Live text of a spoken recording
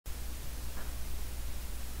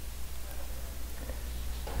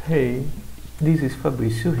Hey, this is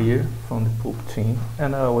Fabricio here from the Pulp team,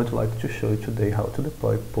 and I would like to show you today how to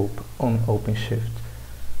deploy Pulp on OpenShift.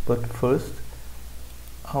 But first,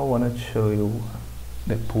 I want to show you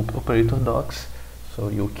the Pulp operator docs, so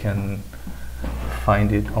you can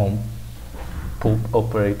find it on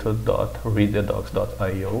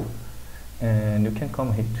pulpoperator.readthedocs.io, and you can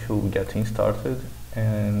come here to getting started,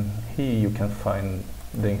 and here you can find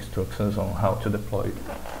the instructions on how to deploy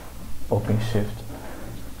OpenShift.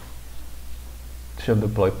 To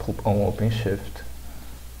deploy Pulp on OpenShift.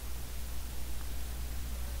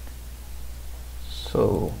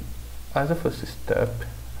 So, as a first step,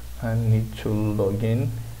 I need to log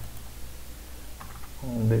in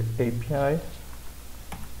on the API.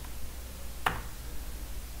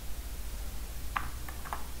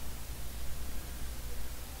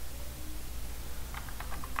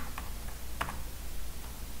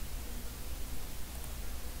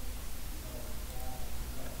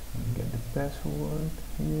 Get the password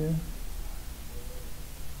here.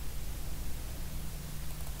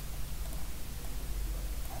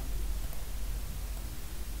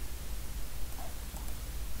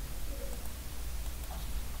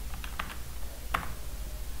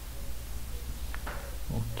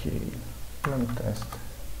 Okay, let me test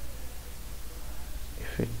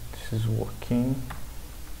if it is working.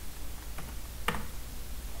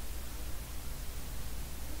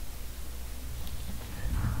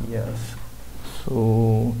 Yes,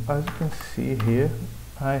 so as you can see here,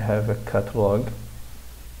 I have a catalog.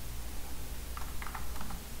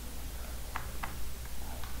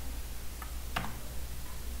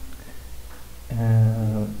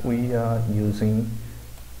 And we are using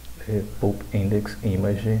the Pulp index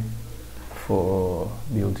image for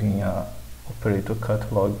building a operator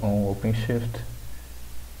catalog on OpenShift.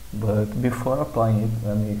 But before applying it,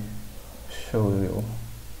 let me show you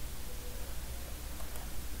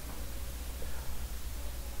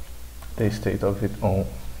the state of it on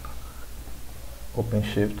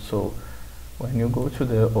OpenShift. So when you go to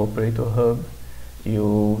the operator hub,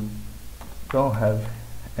 you don't have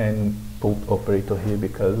any Pulp operator here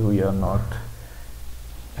because we are not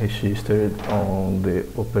registered on the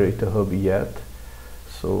operator hub yet.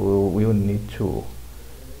 So we'll need to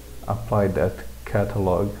apply that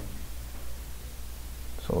catalog.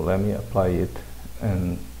 So let me apply it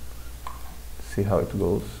and see how it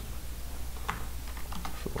goes.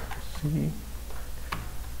 So see.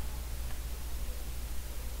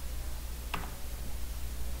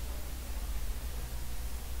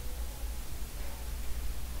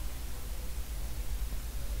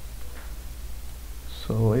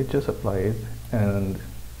 So I just apply it and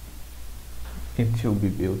it will be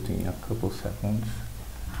built in a couple seconds.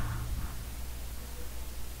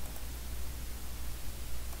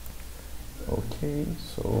 Okay,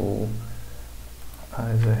 so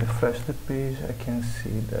as I refresh the page, I can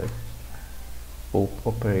see that Pulp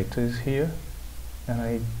operator is here, and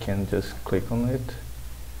I can just click on it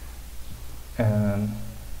and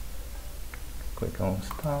click on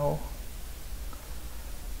install.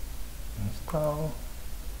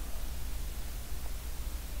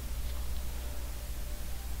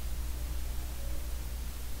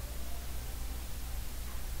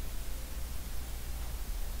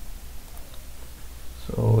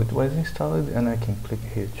 So it was installed, and I can click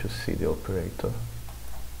here to see the operator.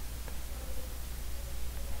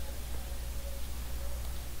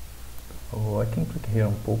 Oh, I can click here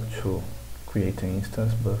on Pulp to create an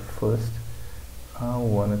instance, but first I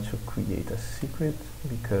wanted to create a secret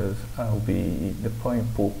because I'll be deploying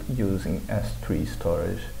Pulp using S3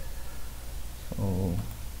 storage. So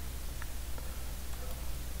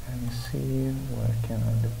let me see, where can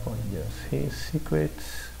I deploy? Yes, here,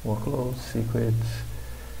 secrets, workload, secrets,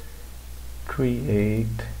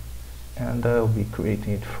 create, and I'll be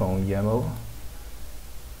creating it from YAML.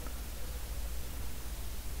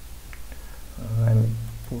 Let me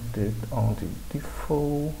put it on the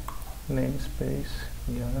default namespace,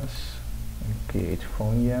 yes, and create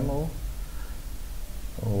from YAML.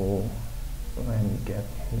 So let me get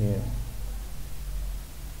here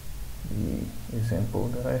the example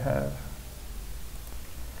that I have.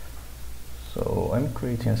 So I'm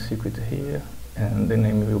creating a secret here, and the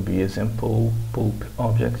name will be example Pulp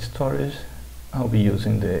object storage. I'll be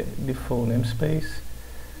using the default namespace.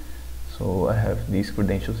 So I have these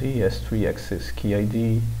credentials here: S3 access key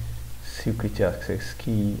ID, secret access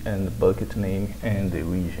key, and bucket name, and the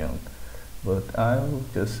region. But I'll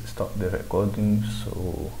just stop the recording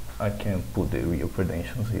so I can put the real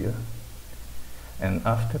credentials here. And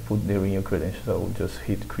after put the real credentials, I will just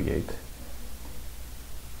hit create.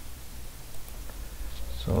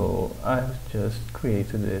 So I've just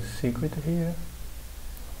created a secret here,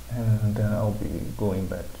 and then I'll be going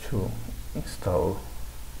back to install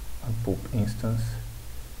a Pulp instance.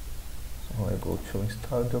 So I go to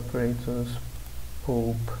install the operators,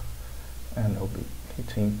 Pulp, and I'll be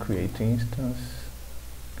hitting create instance,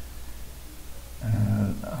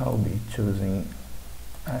 and I'll be choosing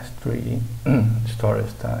S3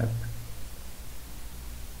 storage type,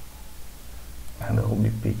 and I'll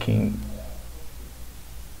be picking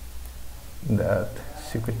that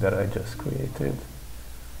secret that I just created.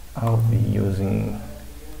 I'll be using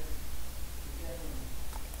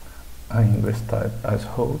an ingress type as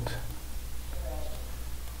host,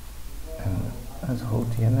 and as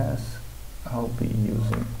host DNS I'll be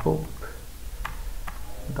using pulp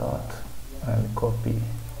dot and copy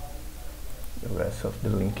the rest of the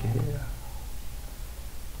link here.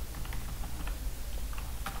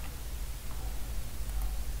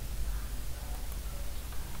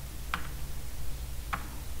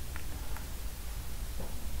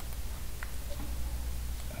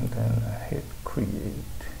 And then I hit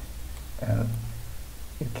create, and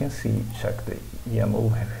you can see, check the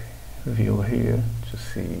YAML view here to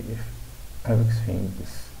see if everything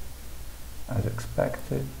is as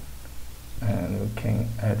expected, and we can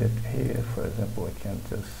edit here. For example, I can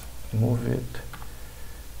just move it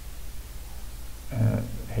and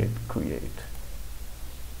hit create.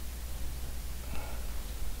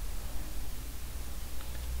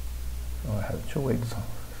 So I have to wait a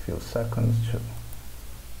few seconds to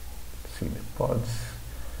see the pods.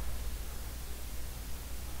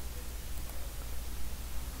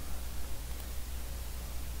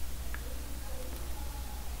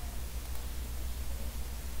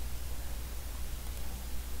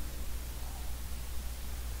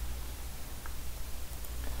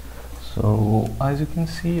 So as you can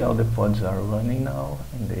see, all the pods are running now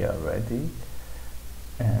and they are ready,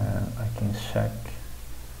 and I can check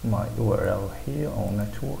my URL here on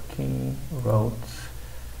networking routes,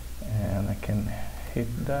 and I can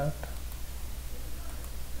hit that.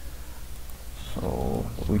 So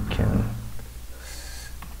we can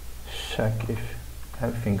check if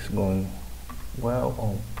everything's going well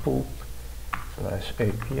on pulp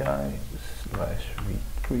 /API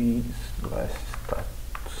 /v3 /stats.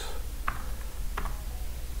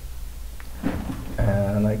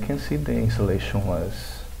 And I can see the installation was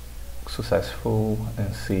successful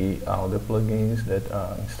and see all the plugins that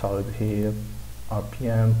are installed here: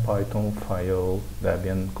 RPM, Python, file,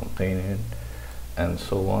 Debian, container, and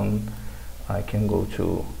so on. I can go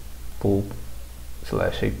to pulp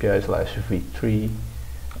 /API /v3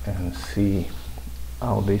 and see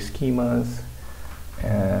all the schemas,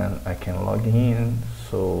 and I can log in.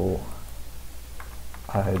 So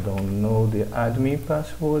I don't know the admin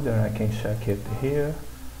password, and I can check it here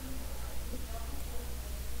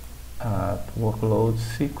at workload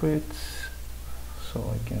secrets. So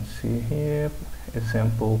I can see here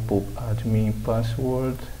example pulp admin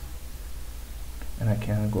password, and I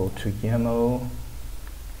can go to YAML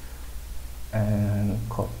and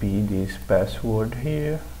copy this password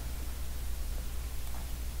here,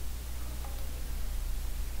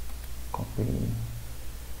 copy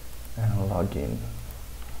and log in.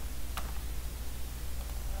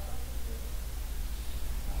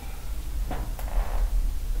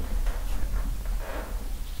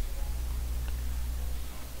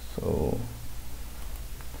 So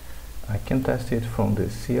I can test it from the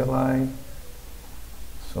CLI.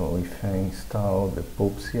 So if I install the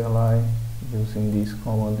Pulp CLI using this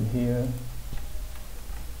command here,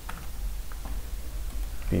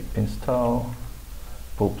 pip install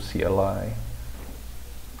Pulp CLI,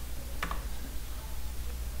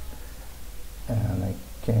 and I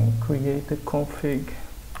can create the config,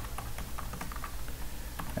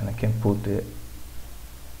 and I can put the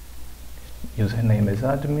username as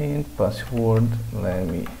admin, password,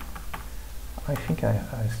 I think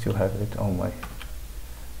I still have it on my,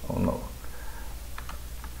 oh no,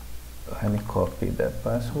 let me copy that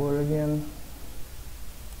password again.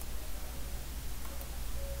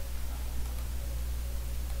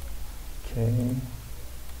 Okay.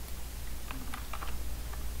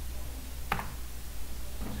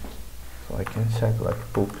 So I can check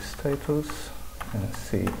like pulp status and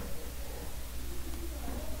see.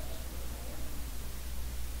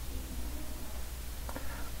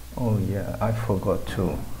 Oh yeah, I forgot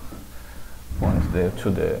to point there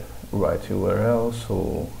to the right URL,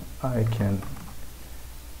 so I can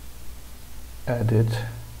edit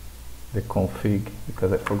the config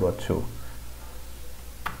because I forgot to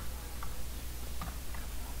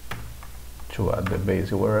add the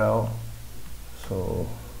base URL. So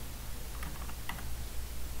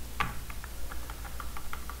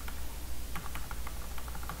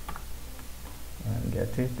and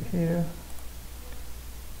get it here.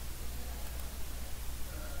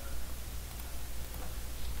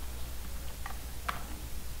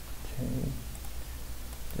 Okay,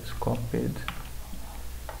 just copied.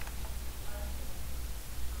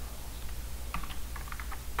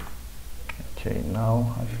 Okay,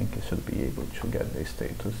 now I think I should be able to get the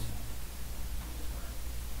status.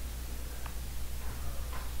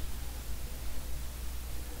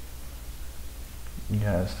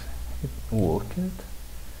 Yes, it worked.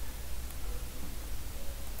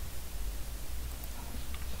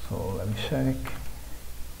 So let me check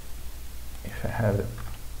if I have the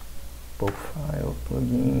profile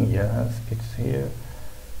plugin. Yes, it's here,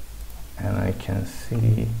 and I can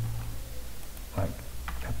see like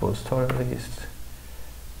repository list,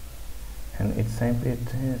 and it's empty.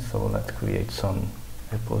 So let's create some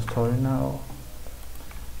repository now.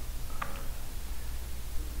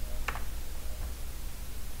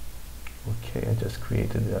 Okay, I just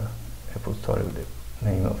created a repository with the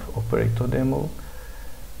name of operator demo,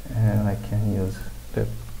 and I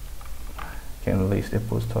can list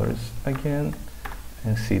repositories again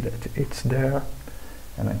and see that it's there,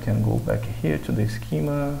 and I can go back here to the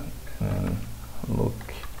schema and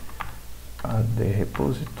look at the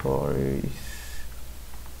repositories.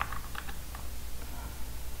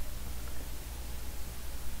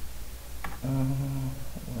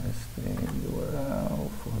 Where's the URL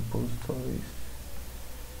for repositories?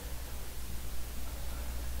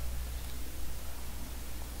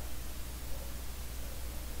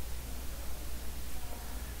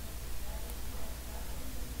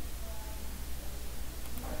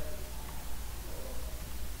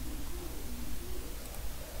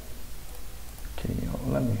 Okay,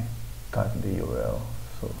 let me type the URL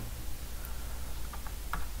so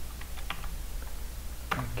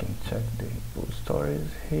I can check the repositories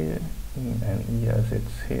here, and yes,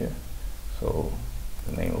 it's here. So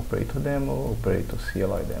the name operator demo, operator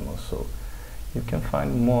CLI demo. So you can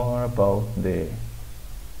find more about the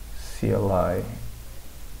CLI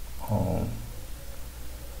on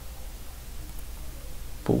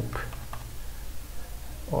Pulp,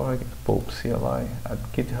 or Pulp CLI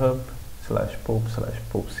at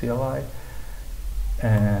GitHub/Pulp/Pulp CLI.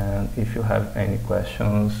 And if you have any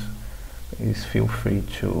questions, please feel free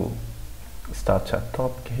to start chat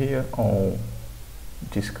topic here on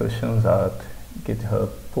discussions at GitHub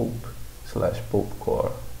Pulp/Pulp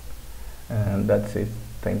core. And that's it.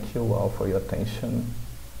 Thank you all for your attention.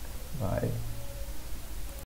 Bye.